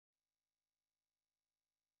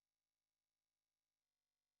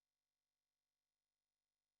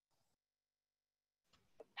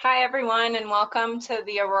Hi, everyone, and welcome to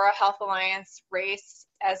the Aurora Health Alliance Race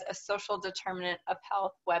as a Social Determinant of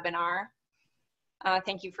Health webinar.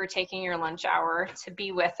 Thank you for taking your lunch hour to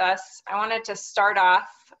be with us. I wanted to start off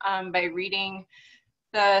by reading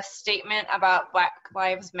the statement about Black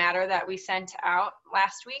Lives Matter that we sent out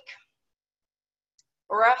last week.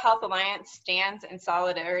 Aurora Health Alliance stands in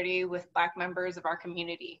solidarity with Black members of our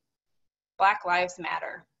community. Black Lives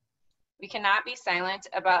Matter. We cannot be silent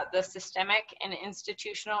about the systemic and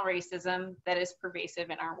institutional racism that is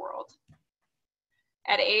pervasive in our world.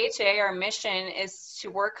 At AHA, our mission is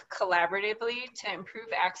to work collaboratively to improve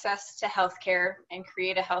access to healthcare and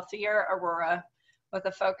create a healthier Aurora with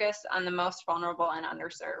a focus on the most vulnerable and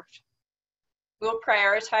underserved. We'll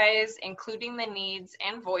prioritize including the needs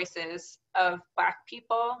and voices of Black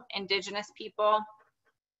people, Indigenous people,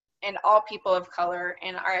 and all people of color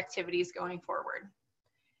in our activities going forward.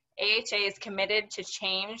 AHA is committed to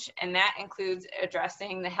change, and that includes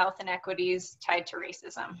addressing the health inequities tied to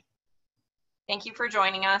racism. Thank you for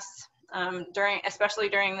joining us, especially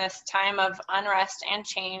during this time of unrest and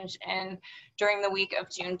change and during the week of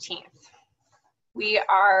Juneteenth. We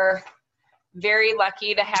are very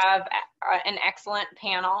lucky to have an excellent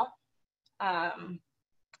panel,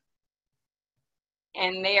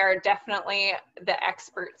 and they are definitely the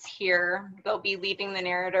experts here. They'll be leading the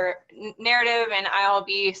narrative and I'll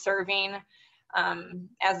be serving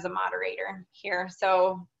as the moderator here.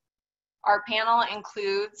 So our panel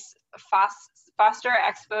includes Foster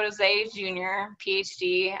Expose Jr.,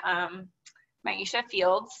 PhD, Maisha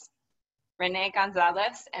Fields, Renee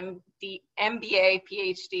Gonzalez, MBA,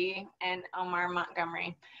 PhD, and Omar Montgomery.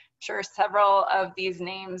 I'm sure several of these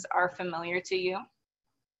names are familiar to you.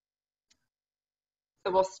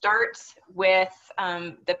 So we'll start with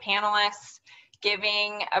the panelists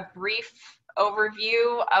giving a brief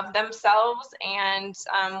overview of themselves, and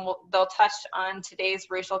they'll touch on today's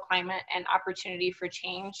racial climate and opportunity for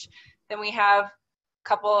change. Then we have a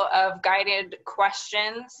couple of guided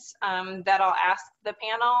questions that I'll ask the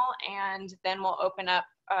panel, and then we'll open up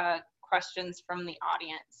questions from the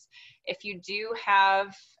audience. If you do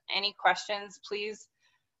have any questions, please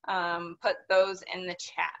put those in the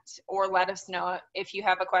chat, or let us know if you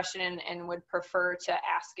have a question and would prefer to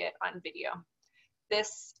ask it on video.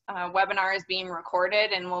 This webinar is being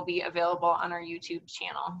recorded and will be available on our YouTube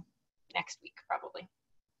channel next week, probably.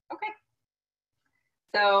 Okay.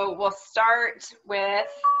 So we'll start with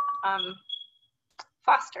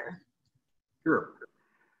Foster. Sure.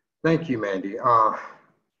 Thank you, Mandy.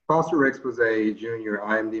 Foster Expose Jr.,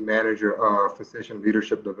 I am the manager of physician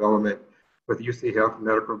leadership development with UC Health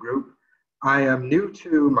Medical Group. I am new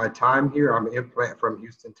to my time here. I'm an implant from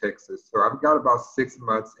Houston, Texas. So I've got about 6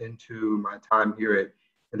 months into my time here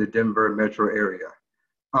in the Denver metro area.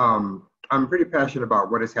 I'm pretty passionate about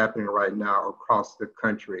what is happening right now across the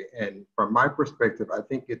country. And from my perspective, I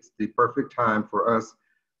think it's the perfect time for us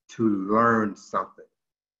to learn something.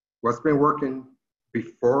 What's been working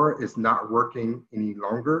before is not working any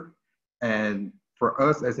longer. And for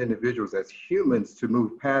us as individuals, as humans, to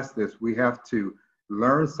move past this, we have to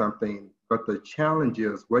learn something. But the challenge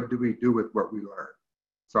is, what do we do with what we learn?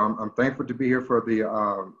 So I'm thankful to be here for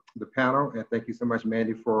the panel, and thank you so much,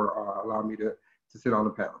 Mandy, for allowing me to sit on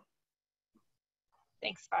the panel.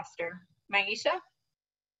 Thanks, Foster. Maisha?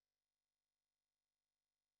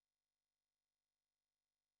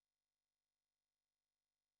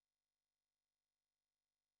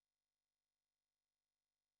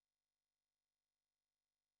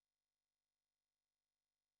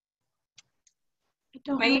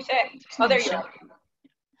 Maisha, oh, there you go.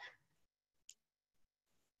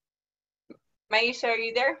 Maisha, are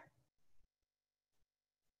you there?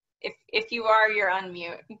 If you are, you're on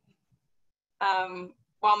mute.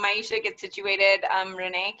 While Maisha gets situated,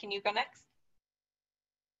 Renee, can you go next?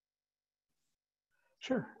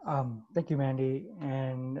 Sure. Thank you, Mandy,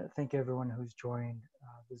 and thank everyone who's joined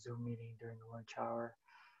the Zoom meeting during the lunch hour.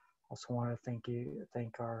 Also want to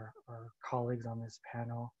thank our colleagues on this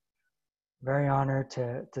panel. Very honored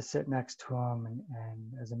to sit next to them,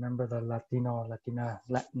 and as a member of the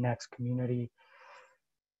Latinx community,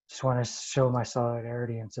 just want to show my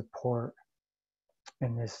solidarity and support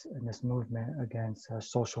in this movement against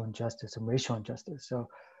social injustice and racial injustice. So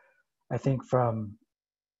I think can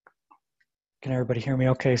everybody hear me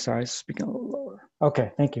okay? Sorry, I was speaking a little lower.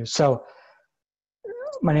 Okay, thank you. So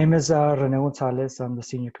my name is Renee Gonzalez. I'm the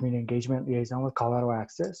Senior Community Engagement Liaison with Colorado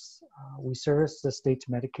Access. We service the state's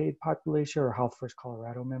Medicaid population, or Health First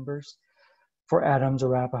Colorado members, for Adams,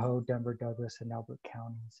 Arapahoe, Denver, Douglas, and Elbert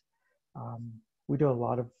counties. We do a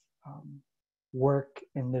lot of work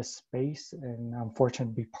in this space, and I'm fortunate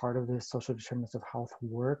to be part of this Social Determinants of Health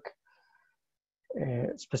work.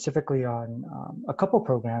 specifically on a couple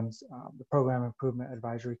programs, the Program Improvement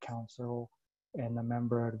Advisory Council and the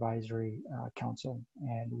Member Advisory Council.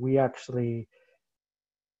 And we actually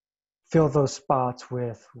fill those spots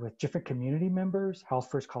with different community members, Health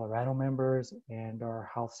First Colorado members, and our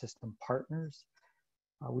health system partners.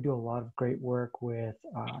 We do a lot of great work with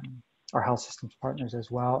our health systems partners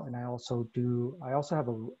as well. And I also have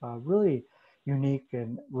a really unique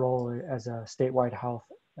role as a statewide health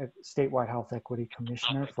equity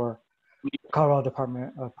commissioner for Colorado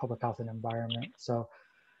Department of Public Health and Environment. So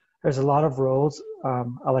there's a lot of roles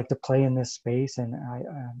I like to play in this space. And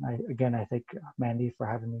I thank Mandy for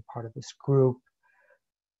having me part of this group.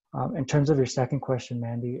 In terms of your second question,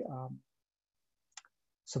 Mandy,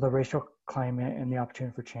 so the racial climate and the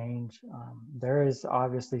opportunity for change, there is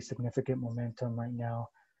obviously significant momentum right now.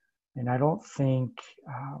 And I don't think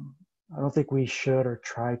we should or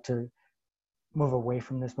try to move away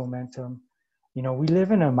from this momentum. You know, we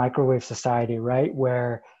live in a microwave society, right?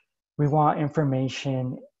 Where we want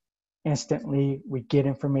information instantly, we get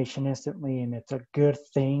information instantly, and it's a good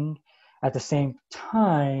thing. At the same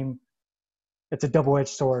time, it's a double-edged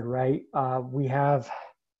sword, right? We have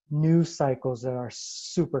news cycles that are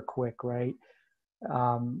super quick, right?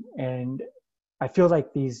 And I feel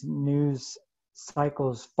like these news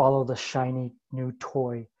cycles follow the shiny new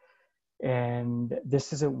toy. And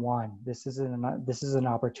this isn't one. This is an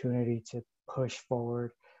opportunity to push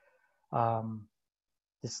forward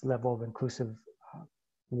this level of inclusive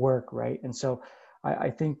work, right? And so I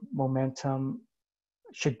think momentum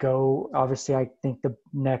should go. Obviously, I think the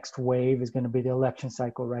next wave is going to be the election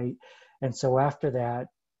cycle, right? And so after that,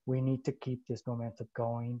 we need to keep this momentum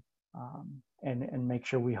going and make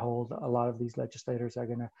sure we hold. A lot of these legislators are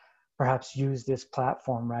going to perhaps use this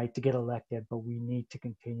platform, right, to get elected, but we need to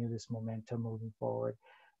continue this momentum moving forward.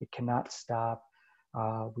 It cannot stop.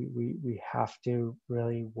 We have to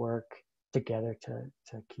really work together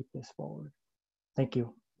to keep this forward. Thank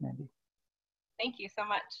you, Mandy. Thank you so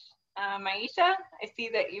much. Maisha, I see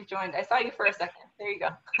that you've joined. I saw you for a second. There you go.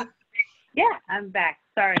 Yeah, I'm back.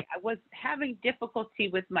 Sorry, I was having difficulty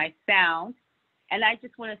with my sound. And I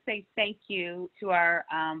just want to say thank you to our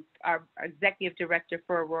Executive Director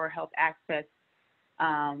for Aurora Health Access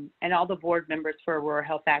and all the board members for Aurora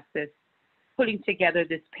Health Access, putting together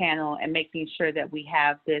this panel and making sure that we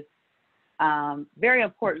have this very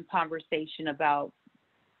important conversation about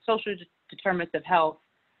social determinants of health,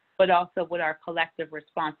 but also what our collective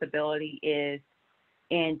responsibility is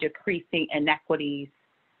in decreasing inequities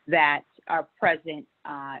that are present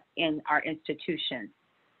in our institutions.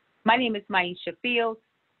 My name is Maisha Fields.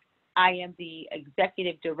 I am the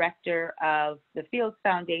Executive Director of the Fields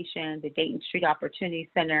Foundation, the Dayton Street Opportunity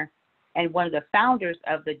Center, and one of the founders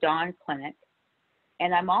of the Dawn Clinic.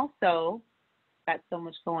 And I'm also, got so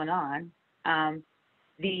much going on,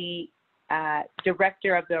 the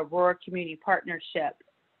Director of the Aurora Community Partnership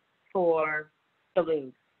for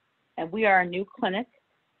Duluth. And we are a new clinic,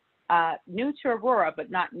 new to Aurora,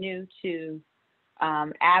 but not new to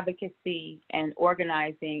advocacy and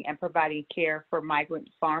organizing and providing care for migrant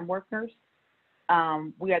farm workers.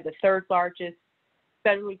 We are the third largest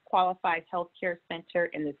federally qualified healthcare center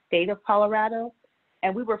in the state of Colorado.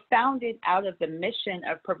 And we were founded out of the mission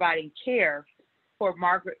of providing care for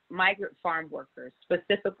migrant farm workers,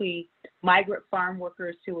 specifically migrant farm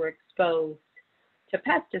workers who were exposed to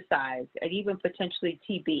pesticides and even potentially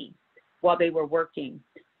TB while they were working.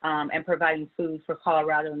 And providing food for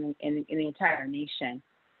Colorado and the entire nation.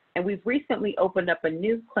 And we've recently opened up a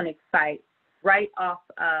new clinic site right off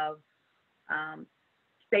of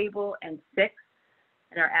Sable and 6th,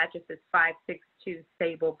 and our address is 562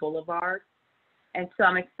 Sable Boulevard. And so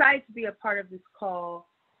I'm excited to be a part of this call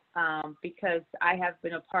because I have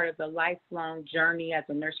been a part of the lifelong journey as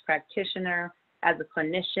a nurse practitioner, as a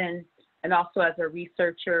clinician, and also as a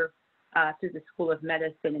researcher through the School of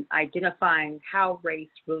Medicine, and identifying how race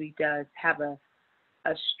really does have a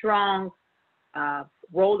strong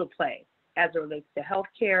role to play as it relates to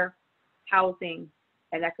healthcare, housing,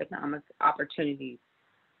 and economic opportunities.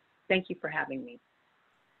 Thank you for having me.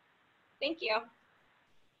 Thank you.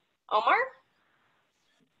 Omar?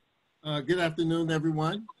 Good afternoon,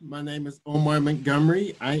 everyone. My name is Omar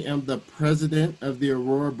Montgomery. I am the president of the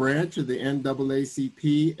Aurora branch of the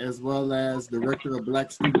NAACP, as well as director of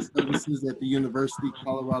Black Student Services at the University of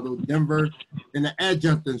Colorado, Denver, and an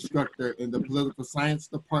adjunct instructor in the Political Science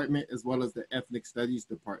Department, as well as the Ethnic Studies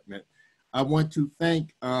Department. I want to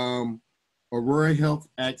thank Aurora Health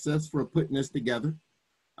Access for putting this together.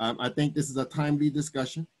 I think this is a timely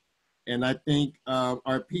discussion. And I think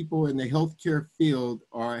our people in the healthcare field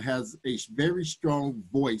has a very strong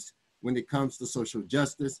voice when it comes to social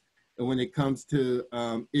justice, and when it comes to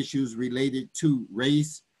issues related to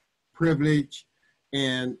race, privilege,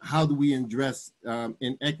 and how do we address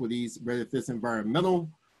inequities, whether if it's environmental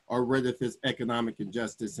or whether if it's economic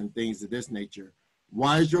injustice and things of this nature.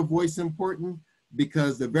 Why is your voice important?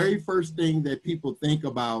 Because the very first thing that people think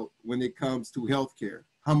about when it comes to healthcare,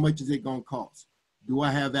 how much is it going to cost? Do I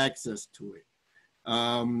have access to it?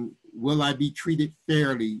 Will I be treated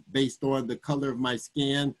fairly based on the color of my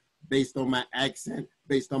skin, based on my accent,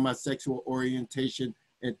 based on my sexual orientation,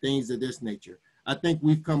 and things of this nature? I think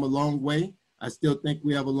we've come a long way. I still think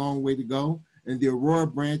we have a long way to go. And the Aurora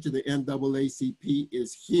branch of the NAACP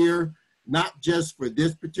is here, not just for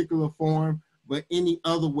this particular forum, but any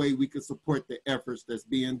other way we could support the efforts that's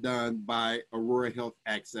being done by Aurora Health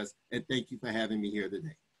Access. And thank you for having me here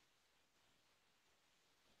today.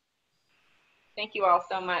 Thank you all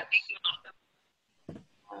so much.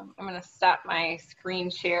 I'm going to stop my screen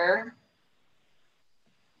share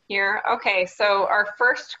here. Okay, so our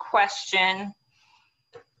first question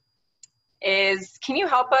is, can you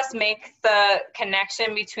help us make the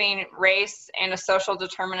connection between race and a social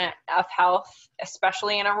determinant of health,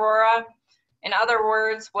 especially in Aurora? In other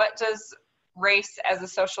words, what does race as a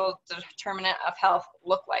social determinant of health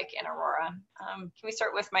look like in Aurora? Can we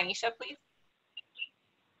start with Manisha, please?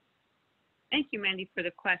 Thank you, Mandy, for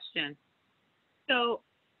the question. So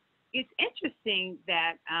it's interesting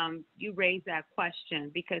that you raised that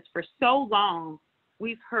question, because for so long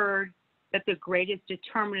we've heard that the greatest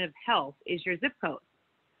determinant of health is your zip code.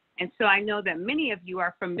 And so I know that many of you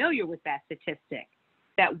are familiar with that statistic,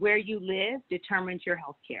 that where you live determines your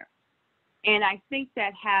health care. And I think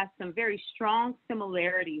that has some very strong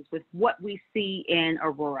similarities with what we see in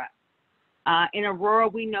Aurora. In Aurora,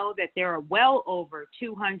 we know that there are well over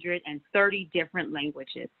 230 different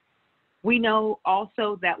languages. We know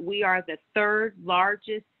also that we are the third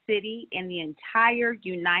largest city in the entire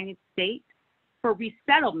United States for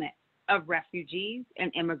resettlement of refugees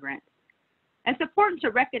and immigrants. And it's important to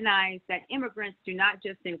recognize that immigrants do not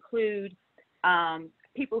just include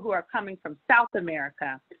people who are coming from South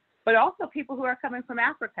America, but also people who are coming from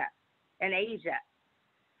Africa and Asia.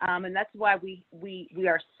 And that's why we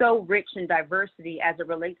are so rich in diversity as it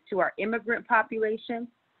relates to our immigrant population,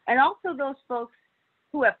 and also those folks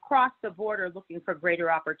who have crossed the border looking for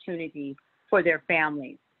greater opportunity for their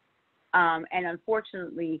families. And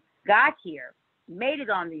unfortunately got here, made it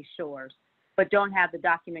on these shores, but don't have the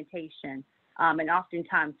documentation, and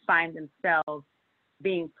oftentimes find themselves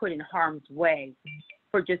being put in harm's way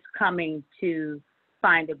for just coming to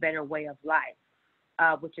find a better way of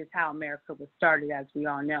life, which is how America was started, as we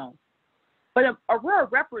all know. But Aurora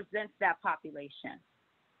represents that population.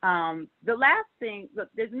 The last thing, look,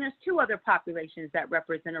 there's two other populations that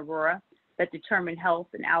represent Aurora that determine health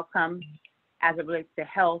and outcomes as it relates to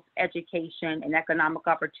health, education, and economic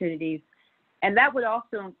opportunities. And that would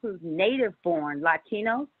also include native-born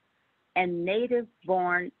Latinos and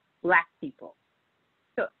native-born Black people.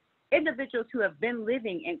 So individuals who have been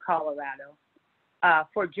living in Colorado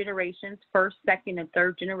for generations, first, second, and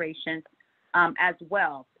third generations as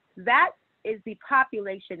well. That is the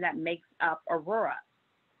population that makes up Aurora.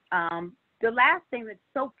 The last thing that's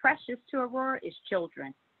so precious to Aurora is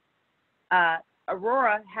children.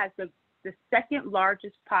 Aurora has the second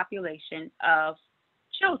largest population of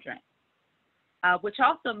children, which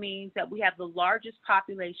also means that we have the largest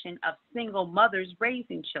population of single mothers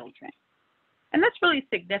raising children. And that's really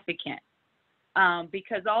significant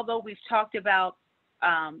because although we've talked about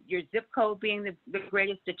your zip code being the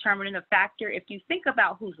greatest determinant of factor, if you think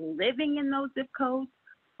about who's living in those zip codes,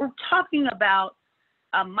 we're talking about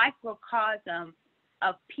a microcosm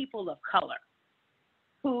of people of color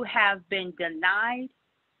who have been denied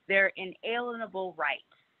their inalienable rights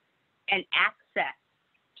and access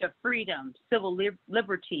to freedom, civil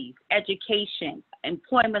liberties, education,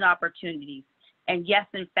 employment opportunities, and yes,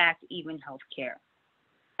 in fact, even healthcare.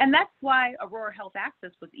 And that's why Aurora Health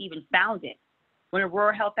Access was even founded. When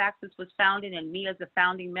Aurora Health Access was founded, and me as a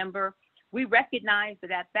founding member, we recognized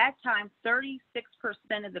that at that time, 36%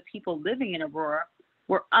 of the people living in Aurora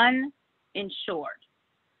were uninsured.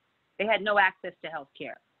 They had no access to health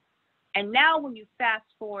care. And now when you fast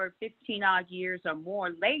forward 15 odd years or more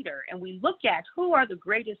later, and we look at who are the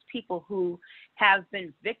greatest people who have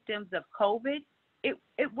been victims of COVID,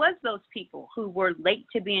 it was those people who were late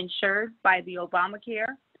to be insured by the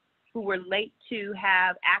Obamacare, who were late to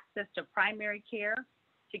have access to primary care,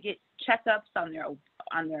 to get checkups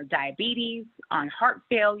on their diabetes, on heart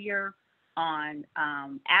failure, on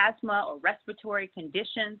asthma or respiratory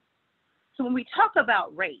conditions. So when we talk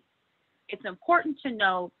about race, it's important to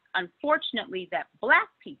know, unfortunately, that Black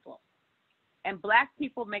people, and Black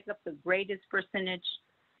people make up the greatest percentage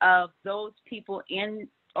of those people in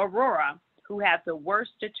Aurora who have the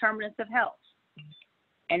worst determinants of health.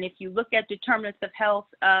 And if you look at determinants of health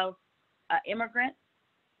of immigrants,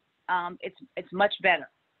 it's much better.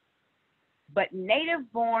 But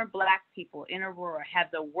native-born Black people in Aurora have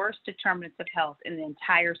the worst determinants of health in the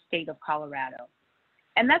entire state of Colorado.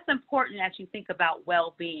 And that's important as you think about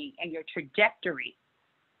well-being and your trajectory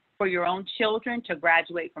for your own children to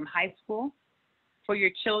graduate from high school, for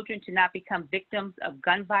your children to not become victims of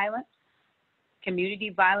gun violence, community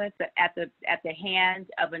violence at the hand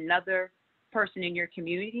of another person in your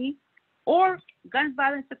community, or gun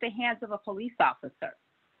violence at the hands of a police officer.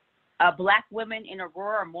 Black women in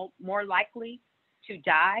Aurora are more likely to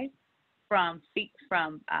die from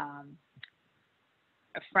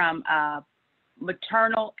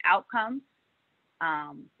maternal outcomes,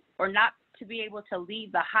 or not to be able to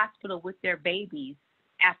leave the hospital with their babies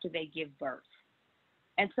after they give birth.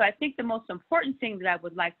 And so I think the most important thing that I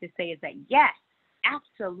would like to say is that, yes,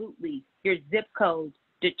 absolutely, your zip code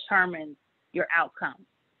determines your outcome.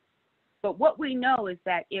 But what we know is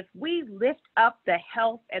that if we lift up the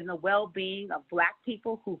health and the well-being of Black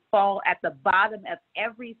people who fall at the bottom of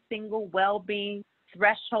every single well-being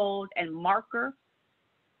threshold and marker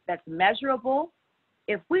that's measurable,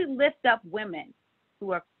 if we lift up women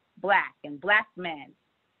who are Black and Black men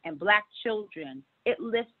and Black children, it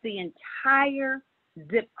lifts the entire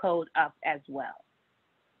zip code up as well.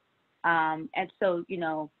 And so, you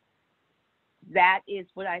know, that's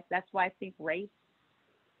why I think race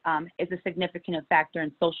is a significant factor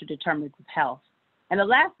in social determinants of health. And the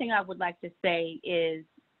last thing I would like to say is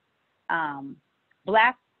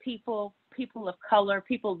Black people, people of color,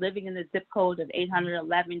 people living in the zip code of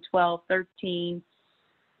 811, 12, 13,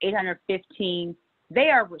 815, they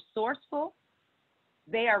are resourceful,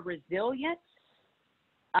 they are resilient.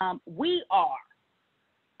 We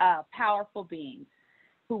are powerful beings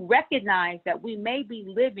who recognize that we may be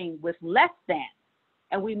living with less than,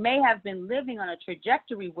 and we may have been living on a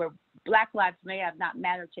trajectory where Black lives may have not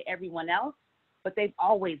mattered to everyone else, but they've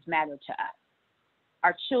always mattered to us.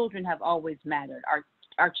 Our children have always mattered.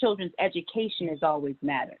 Our children's education has always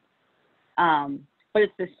mattered. But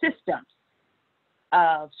it's the systems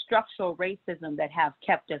of structural racism that have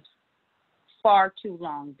kept us far too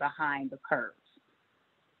long behind the curve.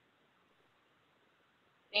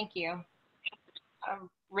 Thank you.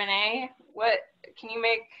 Renee, what can you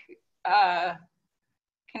make a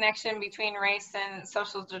connection between race and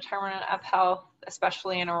social determinant of health,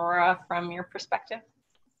 especially in Aurora, from your perspective?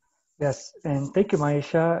 Yes, and thank you,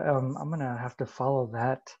 Maisha. I'm gonna have to follow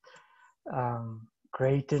that.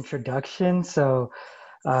 Great introduction. So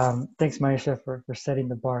thanks, Maisha, for setting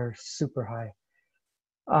the bar super high.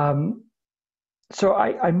 So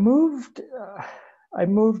I moved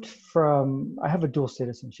from, I have a dual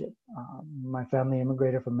citizenship. My family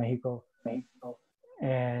immigrated from Mexico,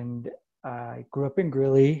 and I grew up in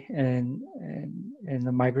Greeley and in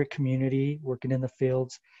the migrant community, working in the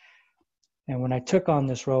fields. And when I took on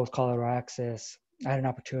this role with Colorado Access, I had an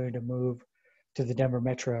opportunity to move to the Denver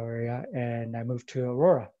metro area, and I moved to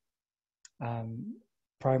Aurora,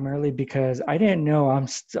 primarily because I didn't know,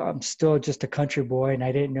 I'm still just a country boy, and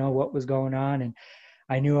I didn't know what was going on. And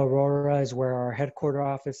I knew Aurora is where our headquarter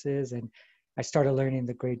office is, and I started learning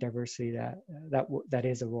the great diversity that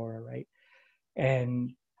is Aurora, right?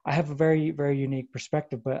 And I have a very, very unique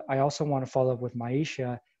perspective, but I also want to follow up with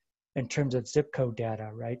Maisha in terms of zip code data,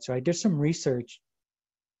 right? So I did some research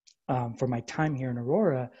for my time here in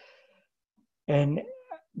Aurora, and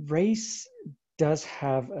race does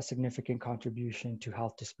have a significant contribution to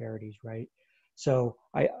health disparities, right? So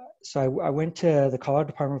I went to the Colorado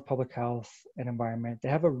Department of Public Health and Environment. They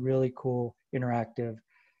have a really cool interactive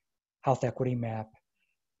health equity map.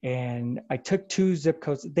 And I took 2 zip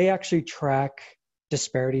codes. They actually track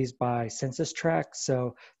disparities by census tract.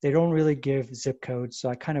 So they don't really give zip codes. So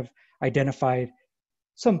I kind of identified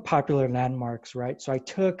some popular landmarks, right? So I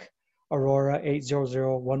took Aurora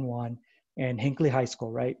 80011 and Hinckley High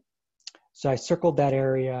School, right? So I circled that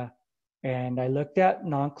area, and I looked at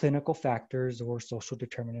non-clinical factors or social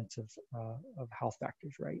determinants of health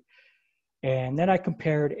factors, right? And then I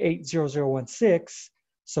compared 80016.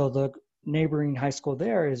 So the neighboring high school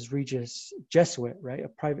there is Regis Jesuit, right? A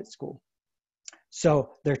private school.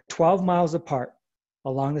 So they're 12 miles apart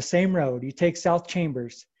along the same road. You take South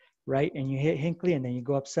Chambers, right? And you hit Hinckley, and then you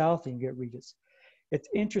go up south and you get Regis. It's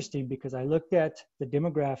interesting because I looked at the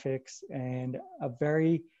demographics, and a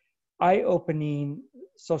very eye-opening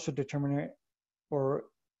social determinant or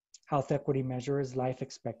health equity measure is life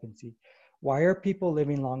expectancy. Why are people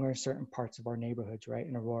living longer in certain parts of our neighborhoods, right?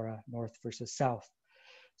 In Aurora, north versus south.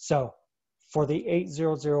 So for the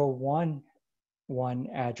 80011 one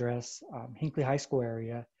address, Hinckley High School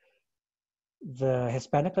area, the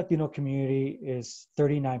Hispanic Latino community is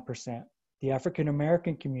 39%. The African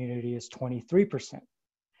American community is 23%.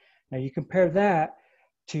 Now you compare that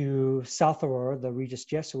to South Aurora, the Regis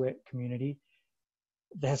Jesuit community,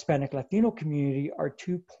 the Hispanic Latino community are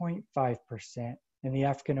 2.5%, and the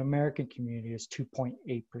African American community is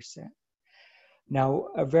 2.8%. Now,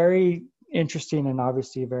 a very interesting and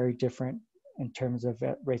obviously very different in terms of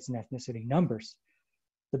race and ethnicity numbers.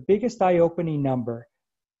 The biggest eye-opening number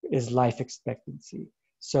is life expectancy.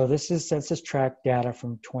 So this is census tract data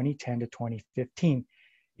from 2010 to 2015.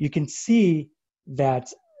 You can see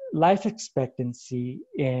that life expectancy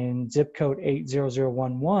in zip code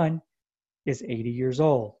 80011 is 80 years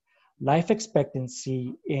old. Life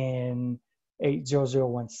expectancy in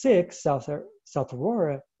 80016, South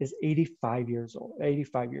Aurora, is 85 years old,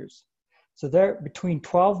 85 years. So there, between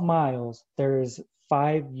 12 miles, there is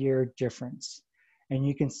 5-year difference. And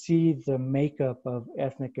you can see the makeup of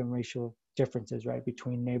ethnic and racial differences, right,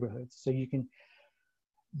 between neighborhoods. So you can,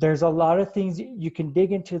 there's a lot of things you can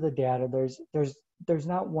dig into the data. There's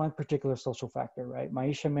not one particular social factor, right?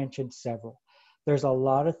 Maisha mentioned several. There's a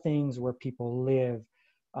lot of things where people live,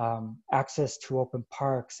 access to open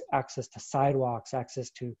parks, access to sidewalks, access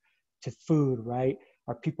to food, right?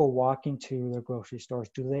 Are people walking to their grocery stores?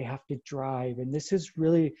 Do they have to drive? And this is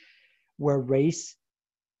really where race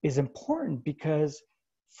is important, because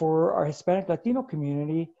for our Hispanic Latino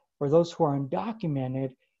community, or those who are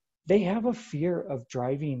undocumented, they have a fear of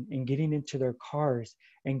driving and getting into their cars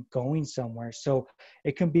and going somewhere. So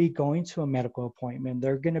it can be going to a medical appointment.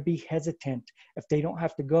 They're going to be hesitant if they don't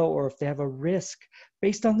have to go, or if they have a risk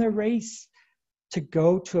based on their race to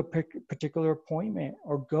go to a particular appointment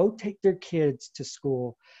or go take their kids to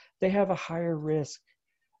school. They have a higher risk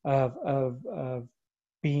of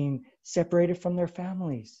being separated from their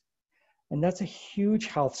families. And that's a huge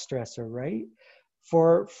health stressor, right?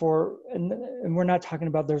 And we're not talking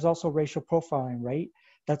about, there's also racial profiling, right?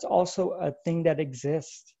 That's also a thing that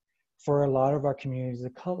exists for a lot of our communities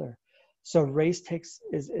of color. So race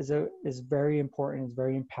is very important, is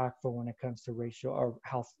very impactful when it comes to racial or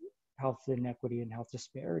health inequity and health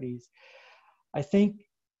disparities. I think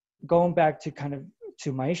going back to kind of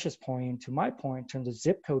to Maisha's point, to my point in terms of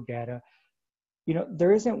zip code data, you know,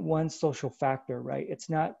 there isn't one social factor, right? It's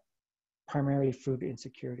not primarily food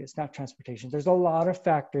insecurity. It's not transportation. There's a lot of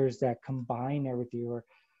factors that combine everything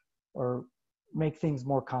or make things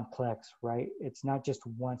more complex, right? It's not just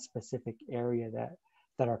one specific area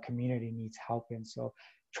that our community needs help in. So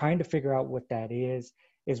trying to figure out what that is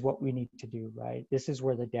what we need to do, right? This is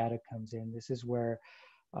where the data comes in. This is where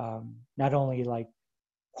not only like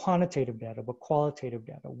quantitative data, but qualitative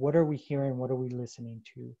data. What are we hearing? What are we listening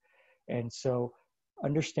to? And so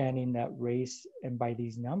understanding that race, and by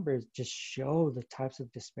these numbers, just show the types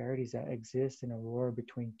of disparities that exist in Aurora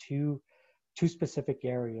between two specific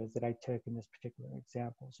areas that I took in this particular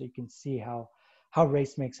example. So you can see how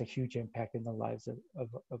race makes a huge impact in the lives of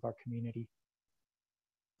our community.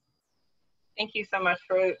 Thank you so much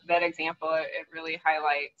for that example. It really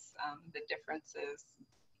highlights the differences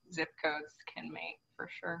zip codes can make, for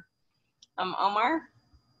sure. Omar?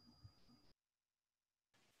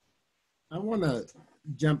 I want to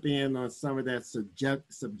jump in on some of that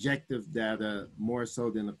subjective data more so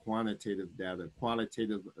than the quantitative data.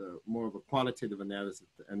 Qualitative, more of a qualitative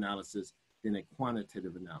analysis than a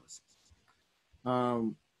quantitative analysis.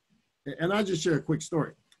 And I'll just share a quick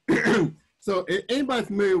story. So anybody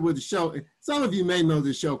familiar with the show? Some of you may know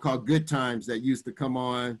the show called Good Times that used to come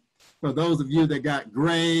on. For those of you that got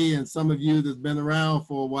gray and some of you that's been around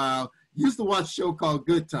for a while, used to watch a show called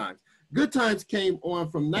Good Times. Good Times came on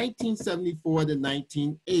from 1974 to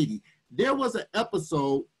 1980. There was an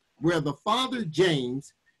episode where the father,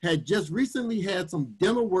 James, had just recently had some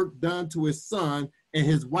dental work done to his son, and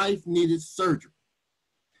his wife needed surgery.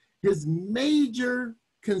 His major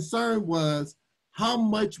concern was, how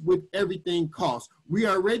much would everything cost? We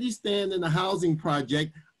already stand in a housing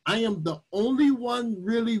project. I am the only one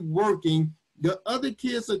really working. The other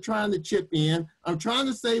kids are trying to chip in. I'm trying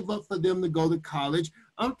to save up for them to go to college.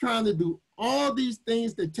 I'm trying to do all these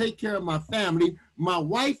things to take care of my family. My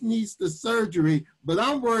wife needs the surgery, but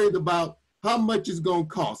I'm worried about how much it's going to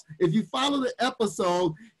cost. If you follow the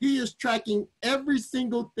episode, he is tracking every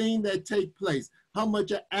single thing that takes place. How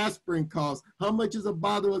much an aspirin costs? How much is a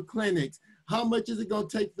bottle of Kleenex? How much is it going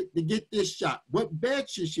to take to get this shot? What bed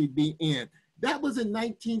should she be in? That was in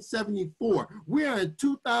 1974. We are in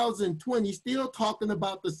 2020 still talking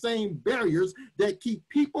about the same barriers that keep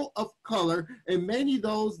people of color and many of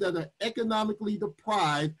those that are economically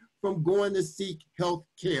deprived from going to seek health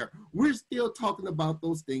care. We're still talking about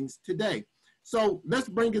those things today. So let's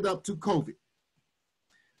bring it up to COVID.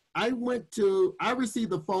 I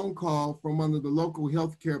received a phone call from one of the local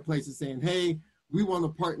healthcare places saying, hey, we want to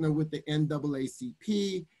partner with the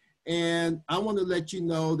NAACP, and I want to let you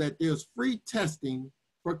know that there's free testing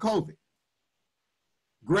for COVID.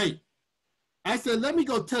 Great. I said, let me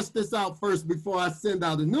go test this out first before I send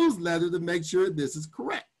out a newsletter to make sure this is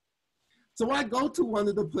correct. So I go to one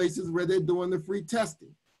of the places where they're doing the free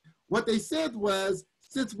testing. What they said was,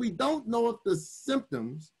 since we don't know if the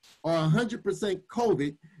symptoms are 100%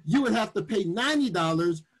 COVID, you would have to pay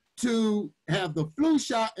 $90 to have the flu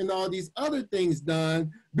shot and all these other things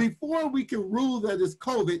done before we can rule that it's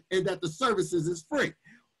COVID and that the services is free.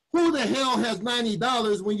 Who the hell has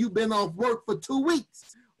 $90 when you've been off work for 2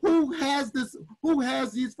 weeks? Who has this? Who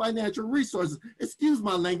has these financial resources? Excuse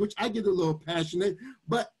my language, I get a little passionate,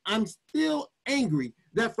 but I'm still angry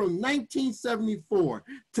that from 1974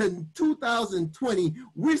 to 2020,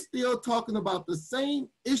 we're still talking about the same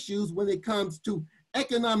issues when it comes to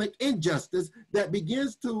economic injustice that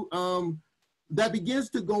begins to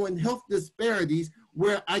go in health disparities,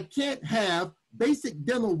 where I can't have basic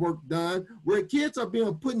dental work done, where kids are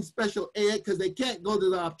being put in special ed because they can't go to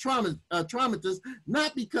the optometrist,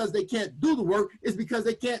 not because they can't do the work, it's because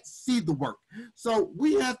they can't see the work. So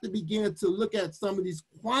we have to begin to look at some of these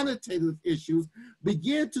quantitative issues,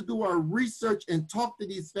 begin to do our research and talk to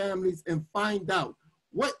these families and find out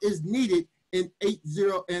what is needed in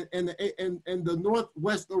the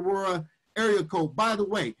Northwest Aurora area code. By the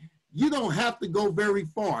way, you don't have to go very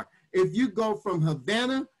far. If you go from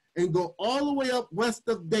Havana and go all the way up west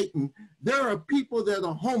of Dayton, there are people that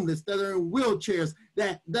are homeless, that are in wheelchairs,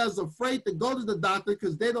 that's afraid to go to the doctor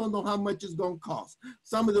because they don't know how much it's going to cost.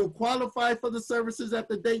 Some of them qualify for the services at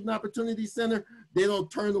the Dayton Opportunity Center. They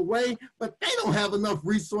don't turn away, but they don't have enough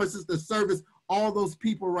resources to service all those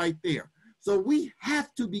people right there. So we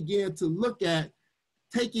have to begin to look at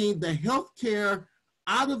taking the healthcare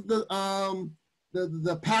out of the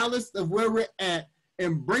palace of where we're at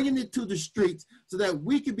and bringing it to the streets so that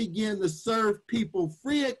we can begin to serve people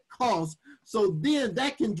free at cost. So then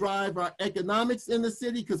that can drive our economics in the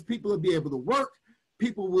city, because people will be able to work,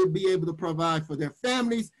 people will be able to provide for their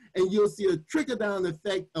families, and you'll see a trickle-down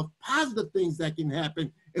effect of positive things that can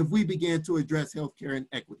happen if we begin to address healthcare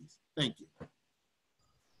inequities. Thank you.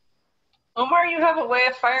 Omar, you have a way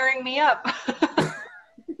of firing me up.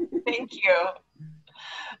 Thank you.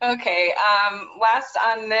 Okay, last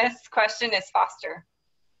on this question is Foster.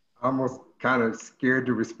 I'm almost kind of scared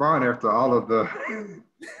to respond after all of the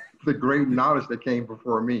the great knowledge that came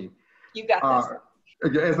before me. You got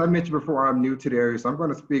this. As I mentioned before, I'm new to the area, so I'm going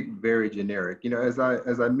to speak very generic. You know, as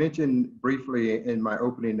I mentioned briefly in my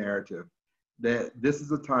opening narrative, that this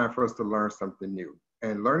is a time for us to learn something new.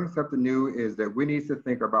 And learning something new is that we need to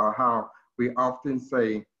think about how we often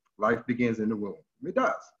say life begins in the womb. It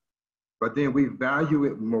does. But then we value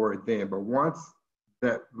it more then. But once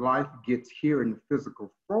that life gets here in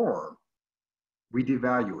physical form, we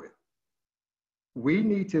devalue it. We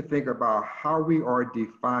need to think about how we are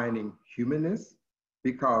defining humanness,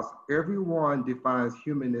 because everyone defines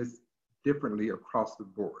humanness differently across the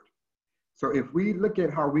board. So if we look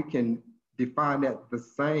at how we can define that the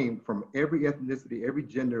same from every ethnicity, every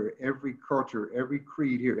gender, every culture, every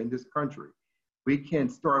creed here in this country, we can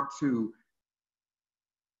start to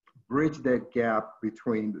bridge that gap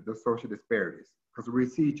between the social disparities, because we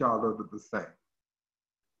see each other the same.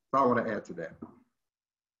 So I want to add to that.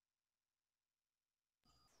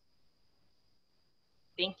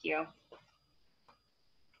 Thank you.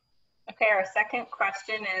 Okay, our second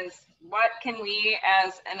question is, what can we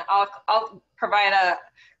and I'll provide a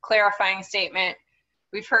clarifying statement.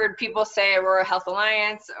 We've heard people say Aurora Health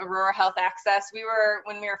Alliance, Aurora Health Access.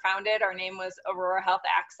 When we were founded, our name was Aurora Health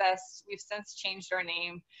Access. We've since changed our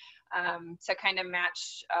name to kind of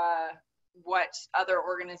match what other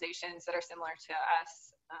organizations that are similar to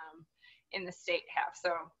us in the state have.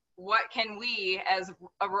 So what can we as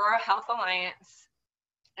Aurora Health Alliance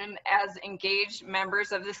and as engaged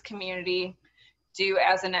members of this community do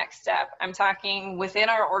as a next step? I'm talking within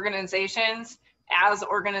our organizations, as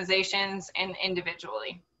organizations, and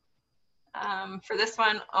individually. For this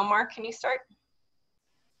one, Omar, can you start?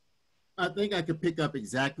 I think I could pick up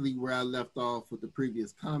exactly where I left off with the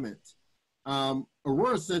previous comments.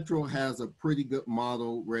 Aurora Central has a pretty good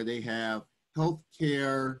model where they have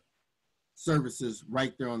healthcare services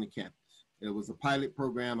right there on the campus. It was a pilot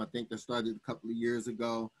program, I think, that started a couple of years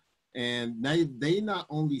ago. And they not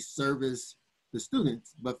only service the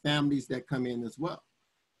students, but families that come in as well.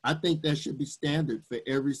 I think that should be standard for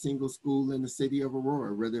every single school in the city of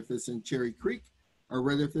Aurora, whether if it's in Cherry Creek or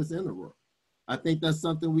whether if it's in Aurora. I think that's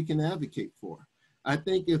something we can advocate for. I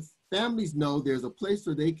think if families know there's a place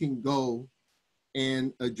where they can go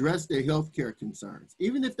and address their healthcare concerns,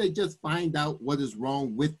 even if they just find out what is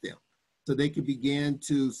wrong with them. So they could begin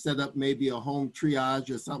to set up maybe a home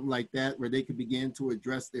triage or something like that where they could begin to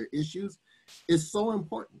address their issues. It's so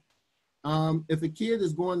important. If a kid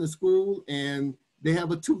is going to school and they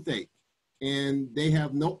have a toothache and they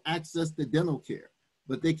have no access to dental care,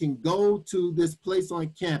 but they can go to this place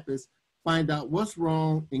on campus, find out what's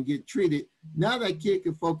wrong and get treated. Now that kid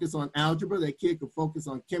can focus on algebra, that kid can focus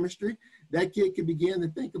on chemistry, that kid can begin to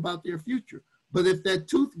think about their future. But if that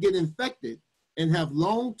tooth get infected and have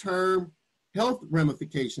long-term health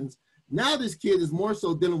ramifications, now this kid is more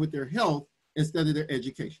so dealing with their health instead of their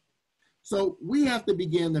education. So we have to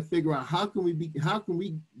begin to figure out how can we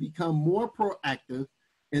become more proactive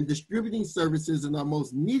in distributing services in our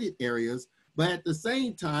most needed areas, but at the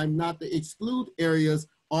same time, not to exclude areas,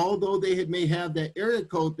 although they may have that area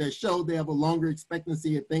code that show they have a longer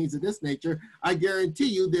expectancy and things of this nature. I guarantee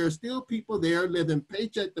you there are still people there living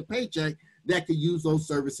paycheck to paycheck that could use those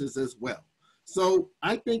services as well. So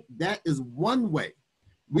I think that is one way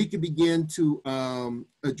we can begin to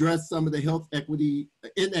address some of the health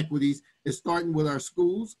inequities, is starting with our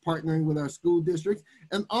schools, partnering with our school districts,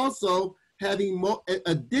 and also having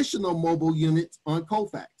additional mobile units on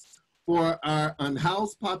Colfax for our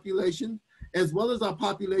unhoused population, as well as our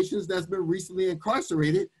populations that's been recently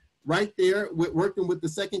incarcerated, right there with working with the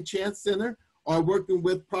Second Chance Center, or working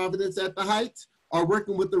with Providence at the Heights, or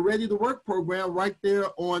working with the Ready to Work program right there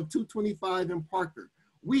on 225 in Parker.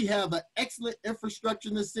 We have an excellent infrastructure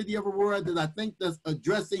in the city of Aurora that I think that's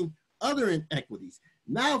addressing other inequities.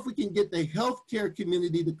 Now, if we can get the healthcare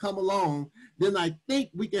community to come along, then I think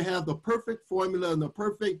we can have the perfect formula and the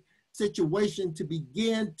perfect situation to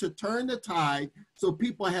begin to turn the tide so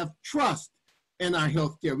people have trust in our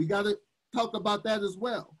healthcare. We got to talk about that as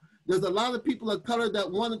well. There's a lot of people of color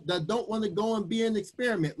that don't want to go and be an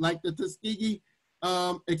experiment, like the Tuskegee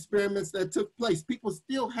experiments that took place. People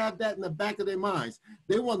still have that in the back of their minds.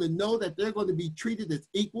 They want to know that they're going to be treated as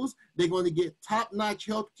equals. They're going to get top-notch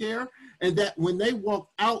health care, and that when they walk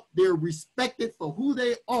out, they're respected for who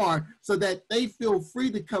they are, so that they feel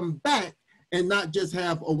free to come back and not just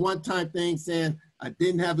have a one-time thing saying, I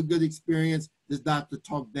didn't have a good experience. This doctor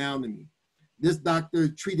talked down to me. This doctor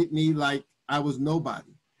treated me like I was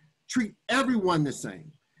nobody. Treat everyone the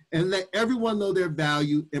same and let everyone know their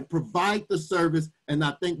value and provide the service, and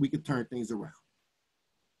I think we could turn things around.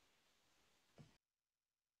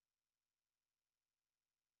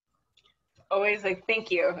 Always like,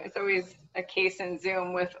 thank you. It's always a case in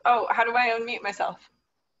Zoom with, oh, how do I unmute myself?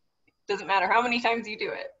 Doesn't matter how many times you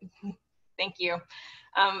do it. Thank you.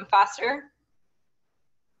 Foster?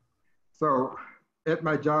 So at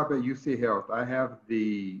my job at UC Health, I have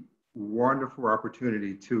the wonderful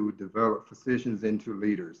opportunity to develop physicians into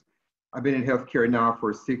leaders. I've been in healthcare now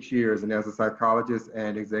for 6 years, and as a psychologist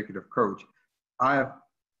and executive coach, I have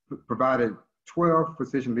provided 12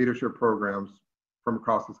 physician leadership programs from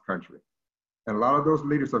across this country. And a lot of those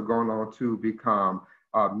leaders have gone on to become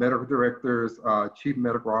medical directors, chief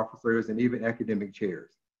medical officers, and even academic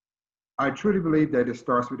chairs. I truly believe that it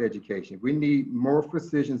starts with education. We need more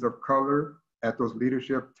physicians of color at those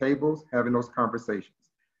leadership tables, having those conversations.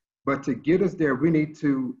 But to get us there, we need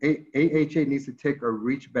to, AHA needs to take a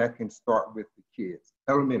reach back and start with the kids,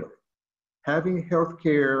 elementary. Having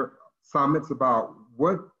healthcare summits about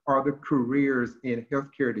what are the careers in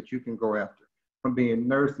healthcare that you can go after, from being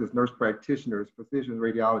nurses, nurse practitioners, physicians,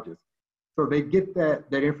 radiologists. So they get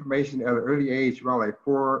that information at an early age, around like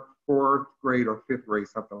fourth grade or fifth grade,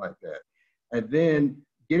 something like that. And then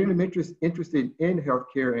getting them interested in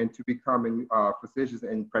healthcare and to becoming physicians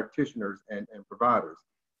and practitioners and providers.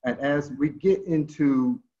 And as we get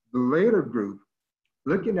into the later group,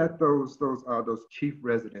 looking at those chief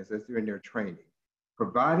residents as they're in their training,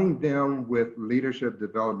 providing them with leadership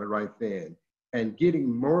development right then, and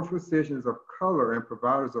getting more physicians of color and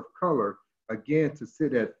providers of color, again, to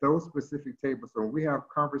sit at those specific tables. So when we have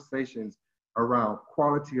conversations around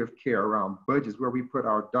quality of care, around budgets, where we put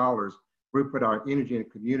our dollars, where we put our energy in the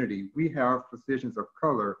community, we have physicians of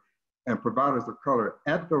color and providers of color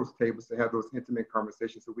at those tables to have those intimate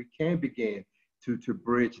conversations so we can begin to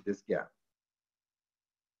bridge this gap.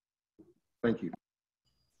 Thank you.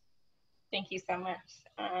 Thank you so much.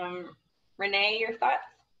 Renee, your thoughts?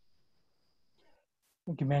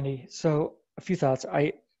 Thank you, Mandy. So a few thoughts.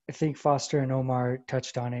 I think Foster and Omar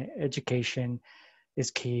touched on it. Education is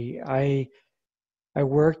key. I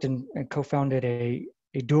worked and co-founded a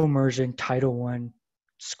dual immersion Title I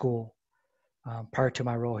school prior to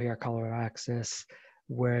my role here at Colorado Access,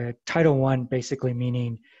 where Title I basically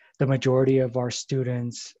meaning the majority of our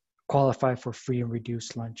students qualify for free and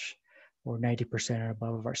reduced lunch. or 90% and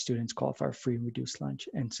above of our students qualify for free and reduced lunch.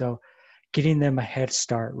 And so getting them a head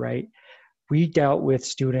start, right? We dealt with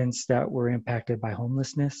students that were impacted by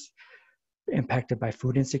homelessness, impacted by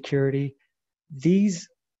food insecurity. These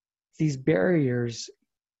barriers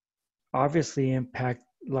obviously impact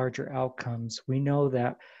larger outcomes. We know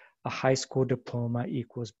that a high school diploma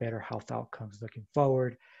equals better health outcomes looking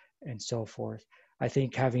forward and so forth. I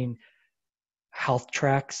think having health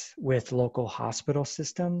tracks with local hospital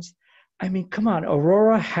systems, I mean, come on,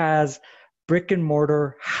 Aurora has brick and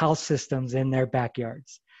mortar health systems in their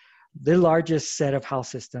backyards, the largest set of health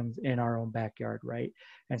systems in our own backyard, right?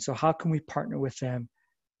 And so how can we partner with them,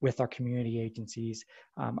 with our community agencies?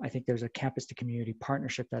 I think there's a campus to community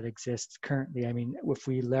partnership that exists currently. I mean, if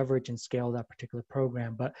we leverage and scale that particular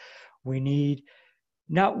program, but we need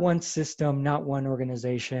not one system, not one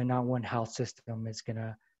organization, not one health system is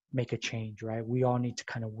gonna make a change, right? We all need to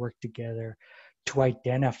kind of work together to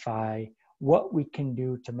identify what we can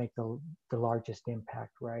do to make the largest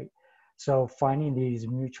impact, right? So finding these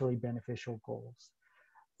mutually beneficial goals.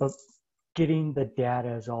 But getting the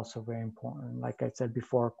data is also very important. Like I said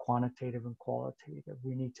before, quantitative and qualitative.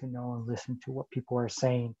 We need to know and listen to what people are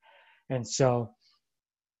saying. And so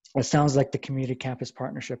it sounds like the community campus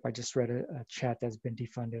partnership, I just read a chat that's been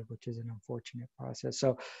defunded, which is an unfortunate process.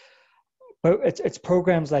 So, but it's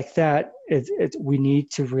programs like that. We need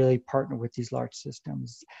to really partner with these large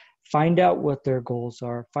systems, find out what their goals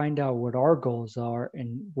are, find out what our goals are,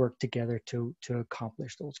 and work together to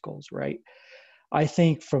accomplish those goals, right? I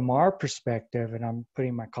think from our perspective, and I'm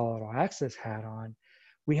putting my Colorado Access hat on,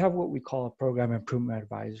 we have what we call a Program Improvement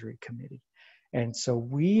Advisory Committee. And so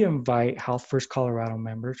we invite Health First Colorado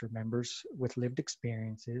members or members with lived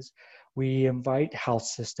experiences. We invite health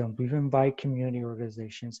systems. We invite community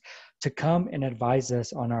organizations to come and advise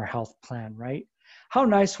us on our health plan, right? How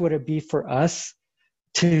nice would it be for us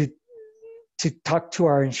to talk to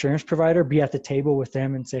our insurance provider, be at the table with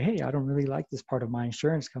them and say, hey, I don't really like this part of my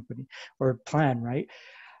insurance company or plan, right?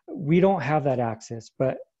 We don't have that access,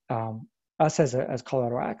 but us as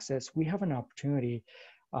Colorado Access, we have an opportunity,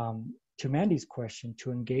 to Mandy's question,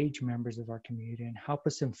 to engage members of our community and help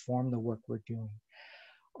us inform the work we're doing.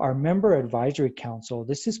 Our member advisory council,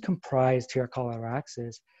 this is comprised here at Colorado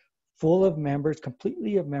Access, full of members,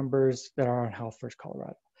 completely of members that are on Health First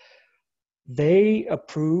Colorado. They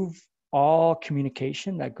approve all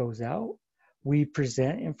communication that goes out. We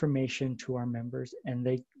present information to our members and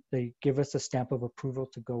they give us a stamp of approval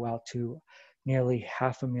to go out to nearly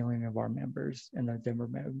 500,000 of our members in the Denver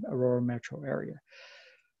Aurora metro area.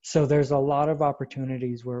 So there's a lot of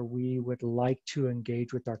opportunities where we would like to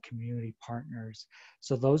engage with our community partners.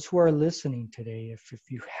 So those who are listening today, if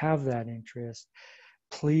you have that interest,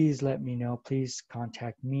 please let me know, please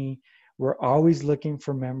contact me. We're always looking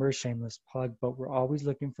for members, shameless plug, but we're always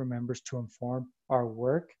looking for members to inform our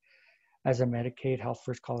work as a Medicaid Health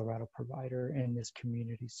First Colorado provider in this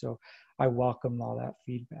community. So I welcome all that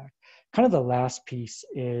feedback. Kind of the last piece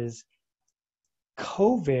is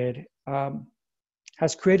COVID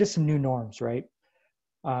has created some new norms, right?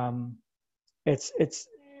 It's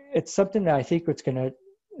something that I think it's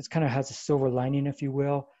kind of has a silver lining, if you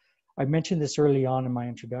will. I mentioned this early on in my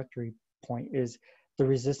introductory point, is the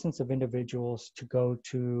resistance of individuals to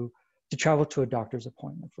travel to a doctor's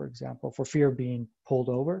appointment, for example, for fear of being pulled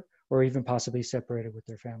over or even possibly separated with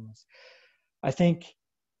their families. I think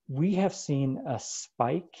we have seen a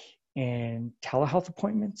spike in telehealth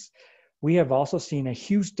appointments. We have also seen a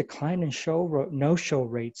huge decline in no-show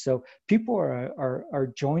rates. So people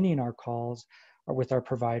are joining our calls or with our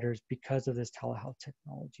providers because of this telehealth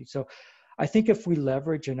technology. So I think if we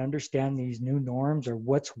leverage and understand these new norms or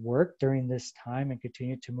what's worked during this time and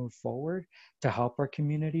continue to move forward to help our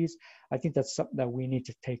communities, I think that's something that we need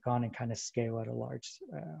to take on and kind of scale at a large,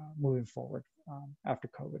 moving forward after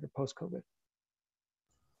COVID or post-COVID.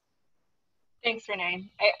 Thanks, Renee.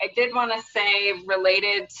 I did want to say,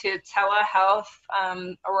 related to telehealth,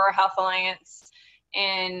 Aurora Health Alliance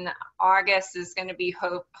in August is going to be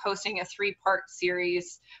hosting a 3-part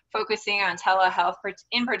series focusing on telehealth,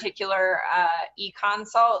 in particular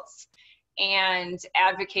e-consults, and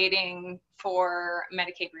advocating for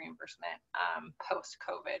Medicaid reimbursement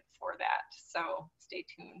post-COVID for that. So stay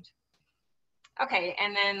tuned. Okay,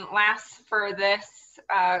 and then last for this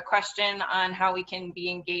question on how we can be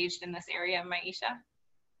engaged in this area, Maisha.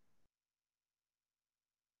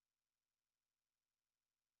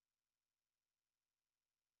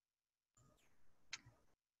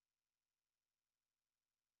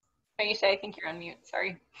 Maisha, I think you're on mute,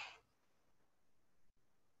 sorry.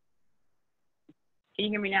 Can you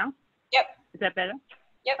hear me now? Yep. Is that better?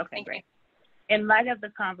 Yep, Okay, great. in light of the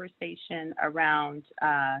conversation around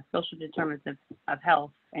social determinants of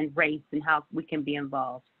health and race and how we can be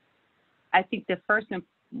involved, I think the first and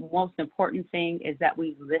most important thing is that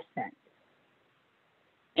we listen.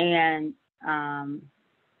 And I'm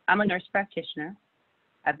a nurse practitioner.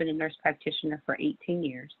 I've been a nurse practitioner for 18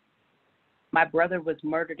 years. My brother was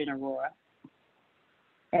murdered in Aurora.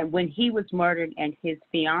 And when he was murdered and his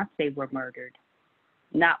fiance were murdered,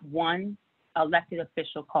 not one elected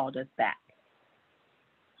official called us back.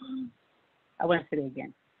 I want to say it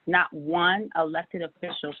again. Not one elected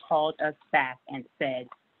official called us back and said,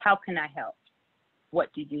 how can I help?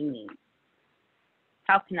 What do you need?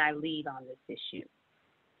 How can I lead on this issue?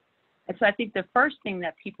 And so I think the first thing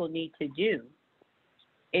that people need to do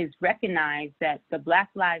is recognize that the Black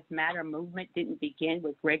Lives Matter movement didn't begin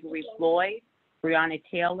with Gregory Floyd, Breonna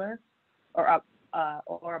Taylor, or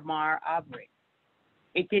Ahmaud Arbery.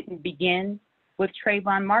 It didn't begin with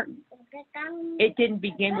Trayvon Martin. It didn't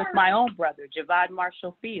begin with my own brother, Javad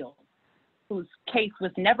Marshall Fields, whose case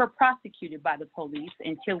was never prosecuted by the police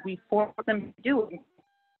until we forced them to do it.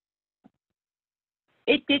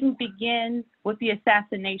 It didn't begin with the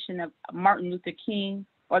assassination of Martin Luther King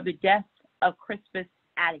or the death of Crispus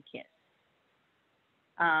Attucks.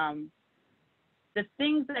 The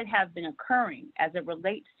things that have been occurring as it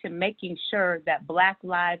relates to making sure that Black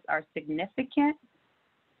lives are significant,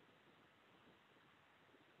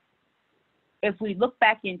 if we look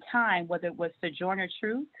back in time, whether it was Sojourner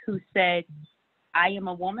Truth, who said, I am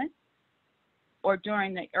a woman, or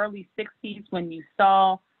during the early 60s when you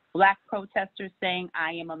saw Black protesters saying,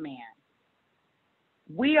 I am a man.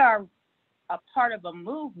 We are a part of a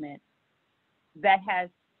movement that has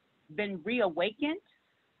been reawakened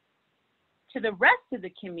to the rest of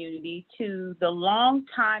the community, to the long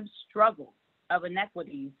time struggle of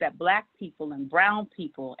inequities that Black people and brown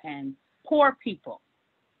people and poor people,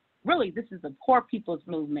 really this is the poor people's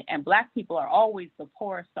movement, and Black people are always the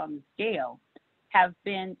poorest on the scale, have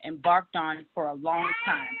been embarked on for a long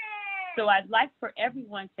time. So I'd like for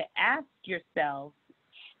everyone to ask yourselves,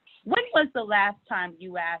 when was the last time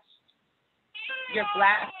you asked your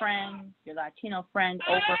Black friend, your Latino friend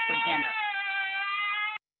over for dinner?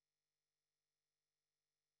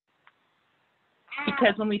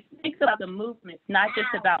 Because when we think about the movement, it's not just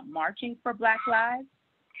about marching for Black lives,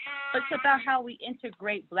 but it's about how we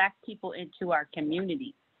integrate Black people into our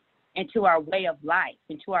community, into our way of life,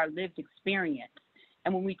 into our lived experience.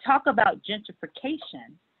 And when we talk about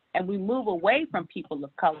gentrification and we move away from people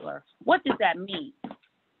of color, what does that mean?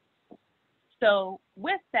 So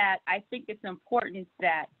with that, I think it's important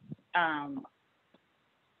that I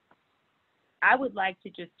would like to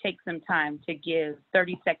just take some time to give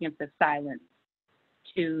 30 seconds of silence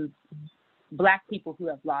to Black people who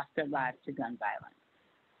have lost their lives to gun violence.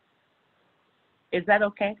 Is that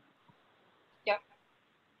okay? Yep.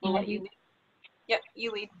 We'll let you lead. Yep,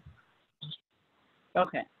 you lead.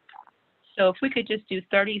 Okay. So if we could just do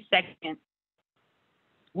 30 seconds.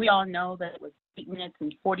 We all know that it was 8 minutes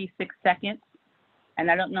and 46 seconds.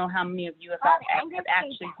 And I don't know how many of you have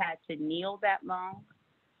actually had to kneel that long,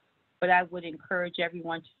 but I would encourage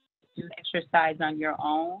everyone to do exercise on your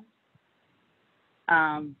own.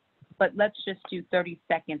 But let's just do 30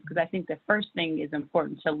 seconds, because I think the first thing is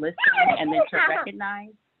important to listen and then to recognize.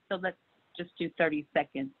 So let's just do 30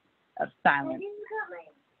 seconds of silence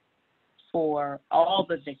for all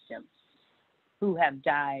the victims who have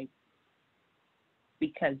died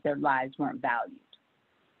because their lives weren't valued.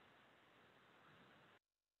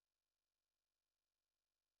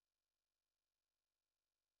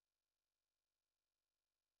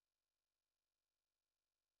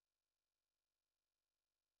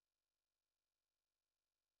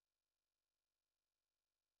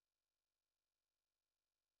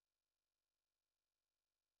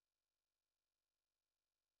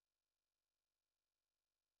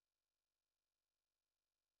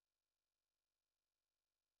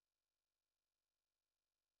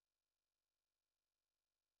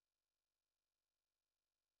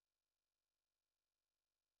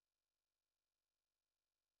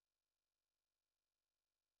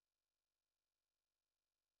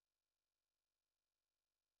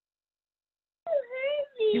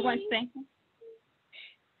 You want to say?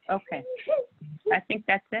 Okay. I think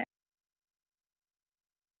that's it.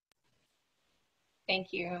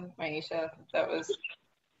 Thank you, Maisha.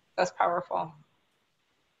 That's powerful.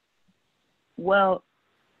 Well,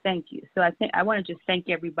 thank you. So I want to just thank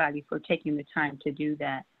everybody for taking the time to do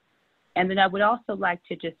that. And then I would also like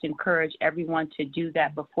to just encourage everyone to do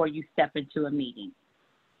that before you step into a meeting.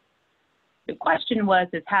 The question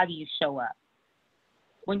is how do you show up?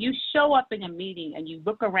 When you show up in a meeting and you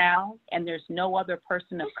look around and there's no other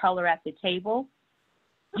person of color at the table,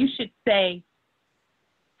 you should say,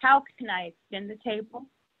 how can I extend the table?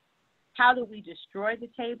 How do we destroy the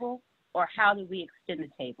table? Or how do we extend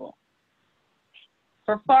the table?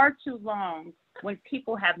 For far too long, when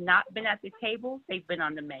people have not been at the table, they've been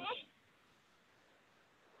on the menu.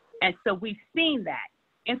 And so we've seen that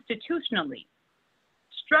institutionally,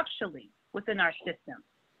 structurally within our system.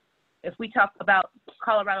 If we talk about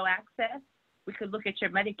Colorado Access, we could look at your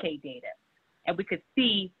Medicaid data and we could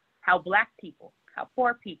see how Black people, how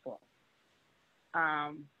poor people,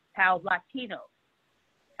 how Latinos,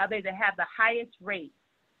 how they have the highest rate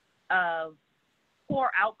of poor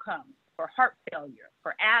outcomes for heart failure,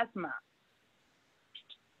 for asthma.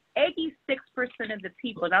 86% of the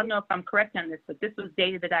people, and I don't know if I'm correct on this, but this was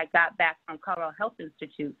data that I got back from Colorado Health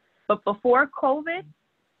Institute. But before COVID,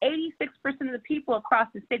 86% of the people across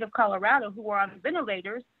the state of Colorado who were on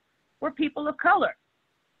ventilators were people of color.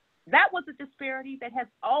 That was a disparity that has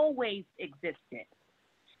always existed.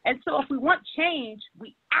 And so if we want change,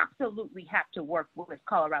 we absolutely have to work with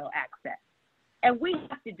Colorado Access. And we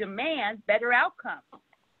have to demand better outcomes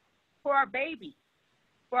for our babies,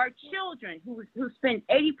 for our children who spend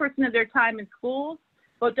 80% of their time in schools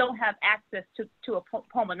but don't have access to a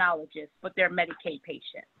pulmonologist, but they're Medicaid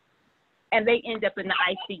patients. And they end up in the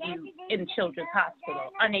ICU in Children's Hospital,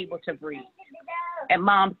 unable to breathe, and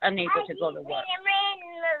moms unable to go to work.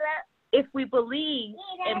 If we believe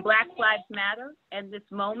in Black Lives Matter and this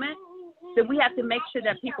moment, then we have to make sure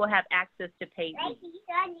that people have access to paid leave.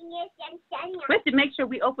 We have to make sure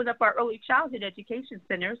we open up our early childhood education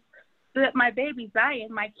centers so that my baby Zion,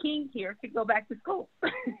 my king here, could go back to school.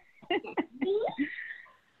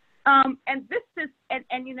 And this is,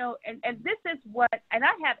 and you know, and this is what, and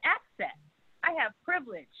I have access, I have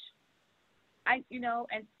privilege, you know,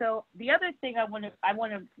 and so the other thing I want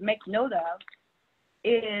to make note of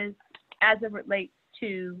is as it relates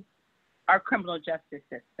to our criminal justice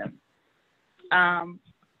system,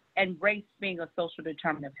 and race being a social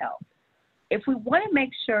determinant of health. If we want to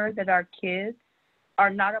make sure that our kids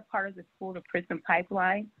are not a part of the school to prison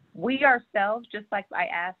pipeline, we ourselves, just like I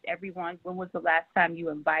asked everyone, when was the last time you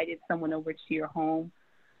invited someone over to your home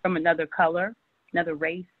from another color, another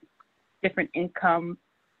race, different income,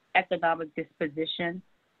 economic disposition?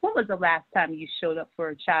 When was the last time you showed up for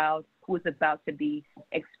a child who was about to be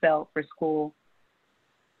expelled for school?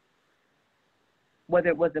 Whether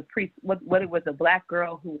it was a Black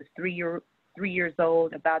girl who was 3 years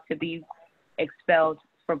old about to be expelled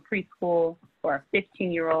from preschool, or a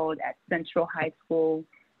 15-year-old at Central High School.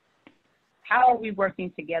 How are we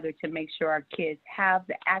working together to make sure our kids have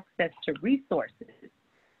the access to resources,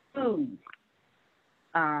 food,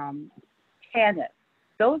 TANF?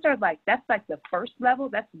 That's like the first level.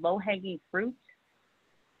 That's low-hanging fruit.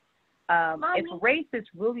 If race is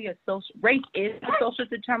really race is a social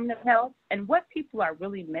determinant of health, and what people are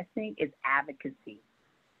really missing is advocacy.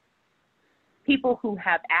 People who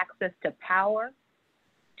have access to power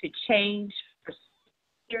to change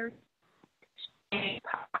procedures, change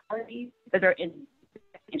policies that are in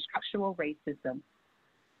structural racism,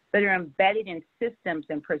 that are embedded in systems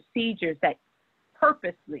and procedures that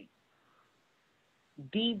purposely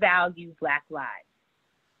devalue Black lives.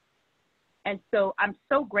 And so I'm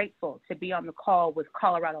so grateful to be on the call with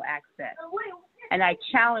Colorado Access. And I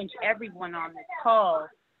challenge everyone on this call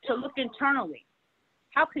to look internally.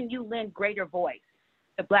 How can you lend greater voice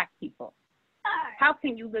to Black people? How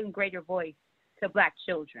can you lend greater voice to Black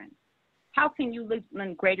children? How can you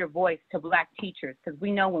lend greater voice to Black teachers? Because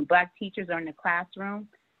we know when Black teachers are in the classroom,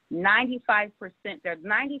 95%, they're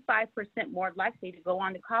 95% more likely to go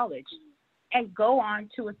on to college and go on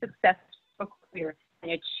to a successful career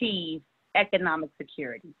and achieve economic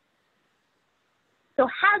security. So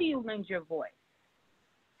how do you lend your voice?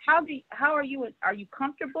 How are you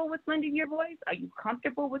comfortable with lending your voice? Are you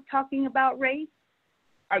comfortable with talking about race?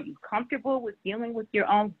 Are you comfortable with dealing with your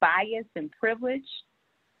own bias and privilege?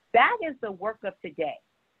 That is the work of today.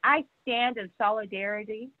 I stand in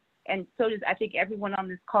solidarity, and so does I think everyone on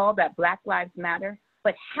this call, that Black Lives Matter.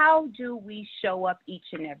 But how do we show up each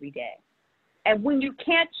and every day? And when you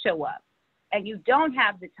can't show up and you don't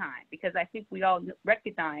have the time, because I think we all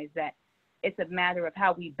recognize that it's a matter of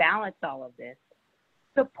how we balance all of this,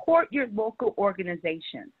 support your local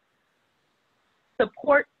organizations.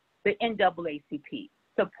 Support the NAACP.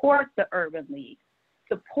 Support the Urban League.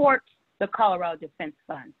 Support the Colorado Defense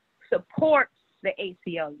Fund. Support the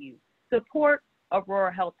ACLU. Support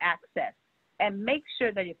Aurora Health Access. And make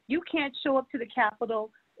sure that if you can't show up to the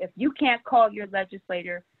Capitol, if you can't call your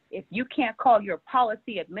legislator, if you can't call your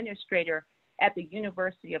policy administrator at the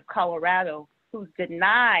University of Colorado, who's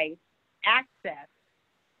denied access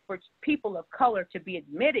for people of color to be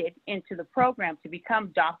admitted into the program to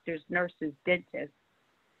become doctors, nurses, dentists,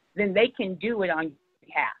 then they can do it on your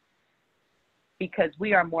behalf, because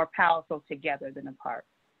we are more powerful together than apart.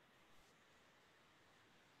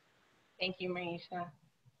 Thank you, Manisha.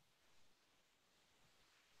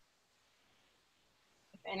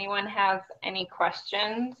 If anyone has any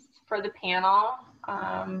questions for the panel,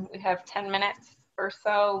 we have 10 minutes or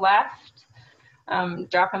so left.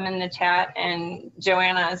 Drop them in the chat, and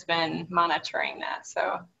Joanna has been monitoring that.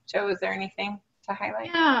 So Jo, is there anything to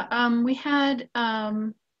highlight? Yeah,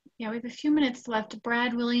 we have a few minutes left.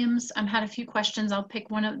 Brad Williams had a few questions. I'll pick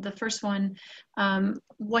the first one.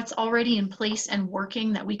 What's already in place and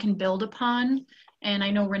working that we can build upon? And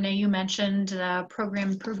I know, Renee, you mentioned the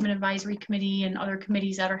Program Improvement Advisory Committee and other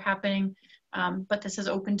committees that are happening, but this is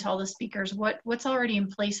open to all the speakers. What's already in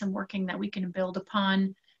place and working that we can build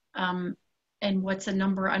upon? And what's a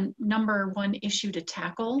number one issue to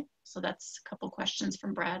tackle? So that's a couple questions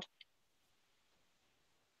from Brad.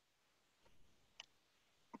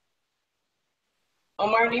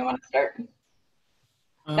 Omar, do you want to start?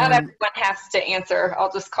 Not everyone has to answer.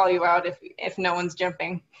 I'll just call you out if no one's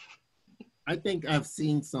jumping. I think I've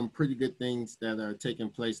seen some pretty good things that are taking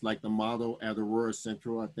place, like the model at Aurora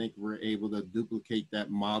Central. I think we're able to duplicate that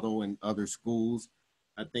model in other schools.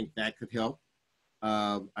 I think that could help.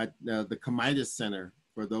 The Comitas Center,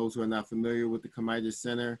 for those who are not familiar with the Comitas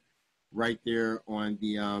Center, right there on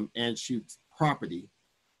the Anschutz property.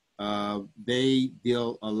 They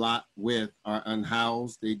deal a lot with our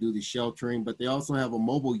unhoused. They do the sheltering, but they also have a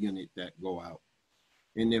mobile unit that go out.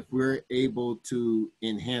 And if we're able to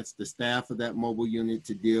enhance the staff of that mobile unit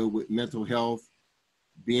to deal with mental health,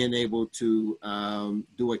 being able to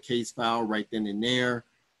do a case file right then and there,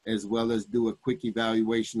 as well as do a quick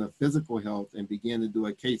evaluation of physical health and begin to do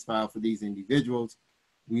a case file for these individuals,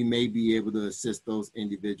 we may be able to assist those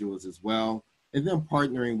individuals as well. And then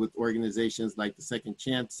partnering with organizations like the Second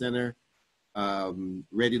Chance Center,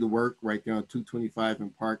 Ready to Work right there on 225 in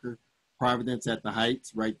Parker, Providence at the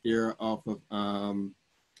Heights right there off of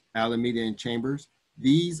Alameda and Chambers.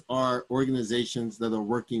 These are organizations that are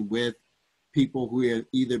working with people who have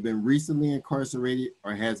either been recently incarcerated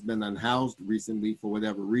or has been unhoused recently for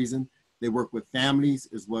whatever reason. They work with families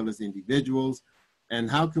as well as individuals.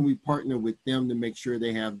 And how can we partner with them to make sure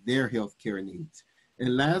they have their health care needs?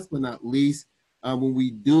 And last but not least,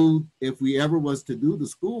 if we ever was to do the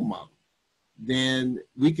school model, then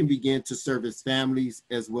we can begin to service families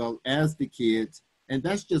as well as the kids. And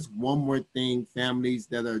that's just one more thing families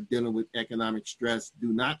that are dealing with economic stress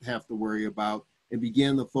do not have to worry about, and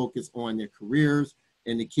begin to focus on their careers,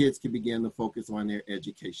 and the kids can begin to focus on their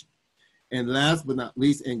education. And last but not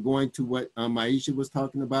least, and going to what Maisha was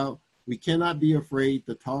talking about, we cannot be afraid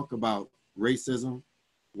to talk about racism,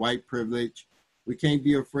 white privilege. We can't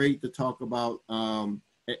be afraid to talk about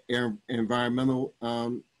environmental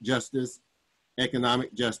justice,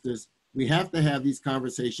 economic justice. We have to have these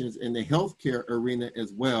conversations in the healthcare arena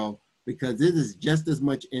as well, because it is just as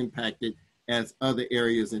much impacted as other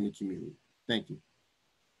areas in the community. Thank you.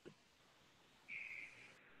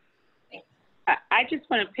 I just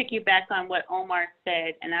want to piggyback on what Omar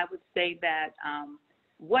said, and I would say that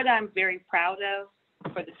what I'm very proud of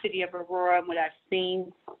for the city of Aurora and what I've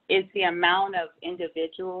seen is the amount of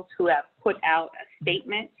individuals who have put out a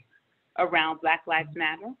statement around Black Lives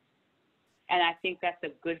Matter. And I think that's a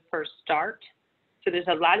good first start. So there's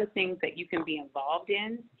a lot of things that you can be involved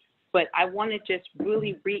in, but I want to just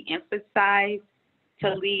really re-emphasize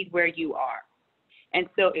to lead where you are. And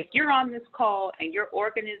so if you're on this call and your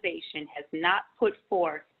organization has not put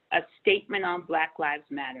forth a statement on Black Lives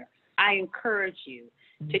Matter, I encourage you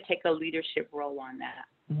to take a leadership role on that.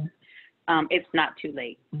 It's not too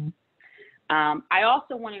late. I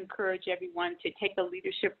also want to encourage everyone to take a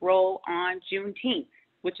leadership role on Juneteenth,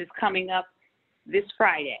 which is coming up this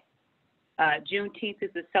Friday. Juneteenth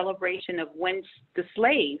is a celebration of when the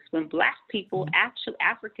slaves, when Black people, actual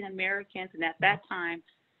African Americans, and at that time,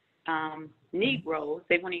 Negroes,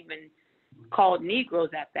 they weren't even called Negroes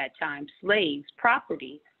at that time, slaves,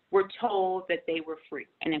 property, were told that they were free.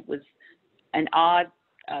 And it was an odd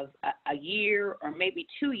of a year or maybe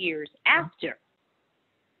 2 years after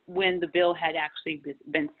when the bill had actually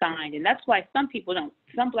been signed. And that's why some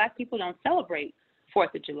Black people don't celebrate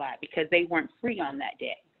 4th of July, because they weren't free on that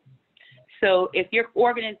day. So if your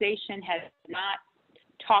organization has not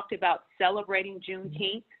talked about celebrating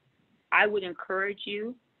Juneteenth, I would encourage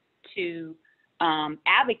you to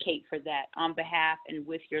advocate for that on behalf and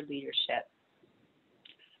with your leadership.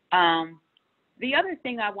 The other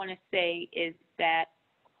thing I want to say is that,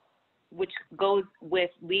 which goes with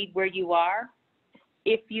lead where you are,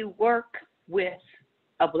 if you work with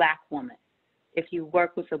a Black woman, if you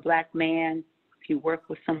work with a Black man, if you work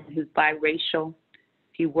with someone who's biracial,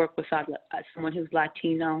 if you work with someone who's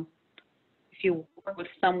Latino, if you work with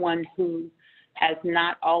someone who has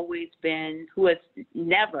not always been, who has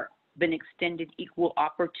never been extended equal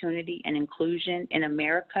opportunity and inclusion in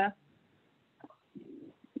America,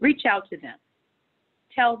 reach out to them.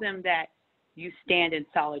 Tell them that you stand in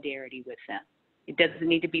solidarity with them. It doesn't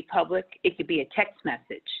need to be public. It could be a text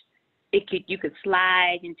message. You could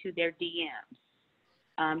slide into their DMs.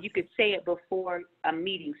 You could say it before a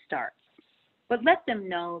meeting starts. But let them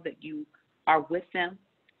know that you are with them,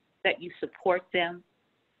 that you support them,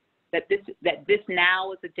 that this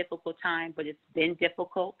now is a difficult time, but it's been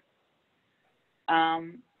difficult.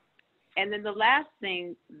 And then the last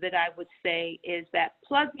thing that I would say is that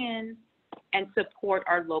plug in and support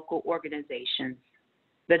our local organizations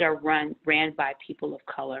that are ran by people of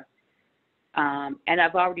color. And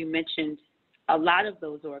I've already mentioned a lot of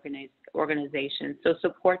those organizations, so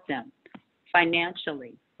support them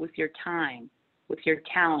financially, with your time, with your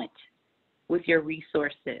talent, with your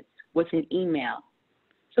resources, with an email.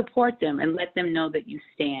 Support them and let them know that you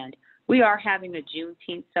stand. We are having a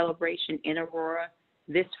Juneteenth celebration in Aurora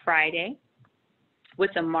this Friday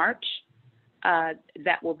with a march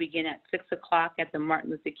that will begin at 6 o'clock at the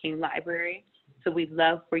Martin Luther King Library. So we'd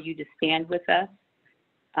love for you to stand with us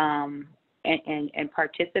and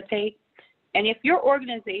participate. And if your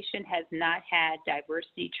organization has not had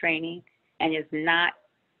diversity training and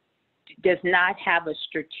does not have a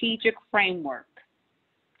strategic framework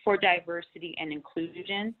for diversity and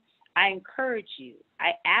inclusion, I encourage you,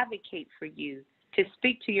 I advocate for you to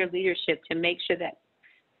speak to your leadership to make sure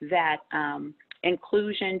that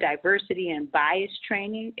inclusion, diversity, and bias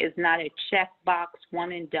training is not a checkbox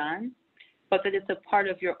one and done, but that it's a part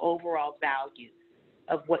of your overall values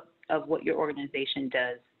of what your organization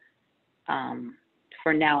does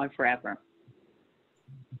for now and forever.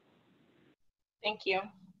 Thank you.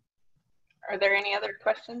 Are there any other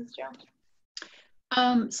questions, Joe?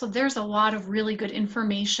 So there's a lot of really good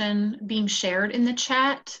information being shared in the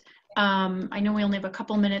chat. I know we only have a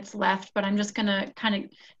couple minutes left, but I'm just gonna kind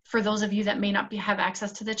of, for those of you that may not have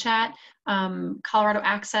access to the chat, Colorado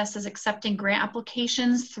Access is accepting grant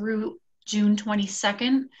applications through June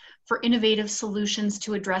 22nd for innovative solutions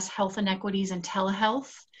to address health inequities and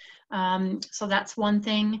telehealth. So that's one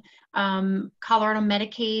thing. Colorado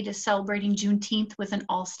Medicaid is celebrating Juneteenth with an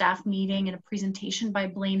all-staff meeting and a presentation by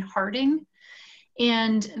Blaine Harding.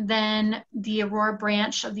 And then the Aurora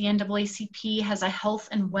branch of the NAACP has a health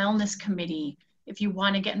and wellness committee. If you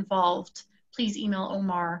want to get involved, please email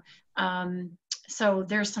Omar. So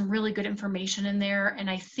there's some really good information in there. And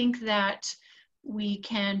I think that we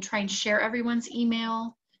can try and share everyone's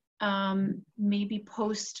email, maybe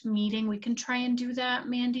post meeting. We can try and do that,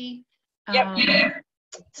 Mandy. Yep.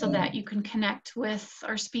 So that you can connect with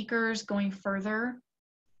our speakers going further.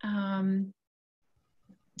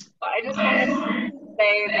 I just wanted to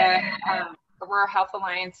say that Aurora Health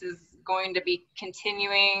Alliance is going to be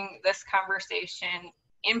continuing this conversation,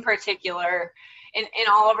 in particular in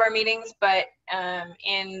all of our meetings, but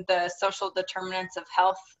in the Social Determinants of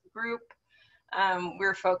Health group.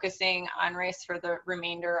 We're focusing on race for the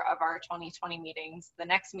remainder of our 2020 meetings. The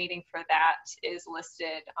next meeting for that is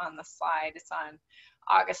listed on the slide. It's on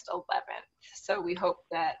August 11th. So we hope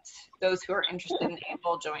that those who are interested and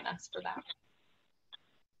able join us for that.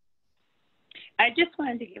 I just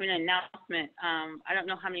wanted to give an announcement. I don't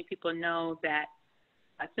know how many people know that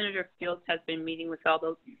Senator Fields has been meeting with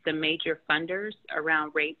all the major funders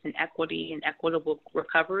around race and equity and equitable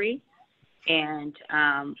recovery. And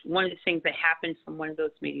one of the things that happened from one of those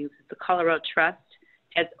meetings is the Colorado Trust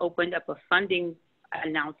has opened up a funding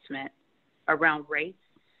announcement around race.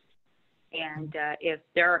 And if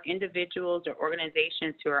there are individuals or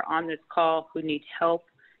organizations who are on this call who need help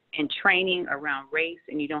in training around race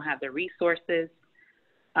and you don't have the resources,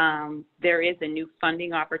 there is a new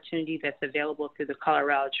funding opportunity that's available through the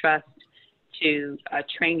Colorado Trust to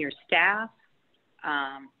train your staff,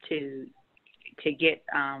 to get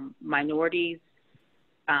minorities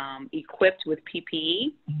equipped with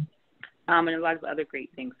PPE, and a lot of other great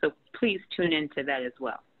things. So please tune into that as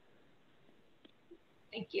well.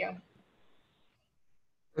 Thank you.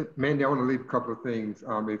 Mandy, I want to leave a couple of things.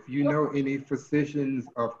 If you know any physicians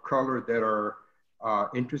of color that are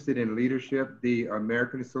interested in leadership, the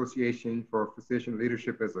American Association for Physician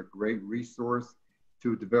Leadership is a great resource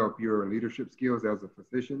to develop your leadership skills as a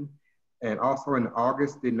physician. And also in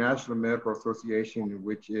August, the National Medical Association,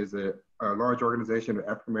 which is a large organization of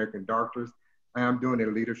African-American doctors, I am doing a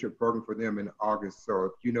leadership program for them in August. So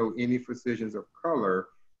if you know any physicians of color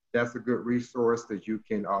that's a good resource that you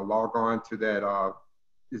can log on to that.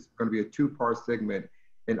 It's going to be a 2-part segment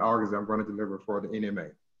in August I'm going to deliver for the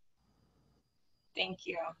NMA. Thank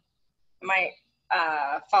you. I might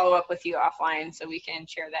follow up with you offline so we can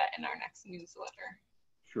share that in our next newsletter.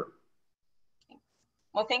 Sure.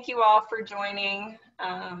 Well, thank you all for joining.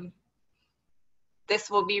 This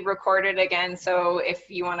will be recorded again, so if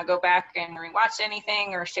you want to go back and rewatch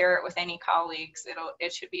anything or share it with any colleagues,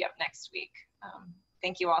 it should be up next week.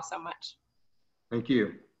 Thank you all so much. Thank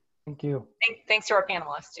you. Thank you. Thanks to our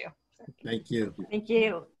panelists too. Thank you. Thank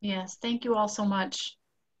you. Yes, thank you all so much.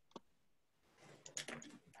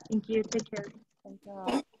 Thank you. Take care. Thank you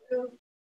all.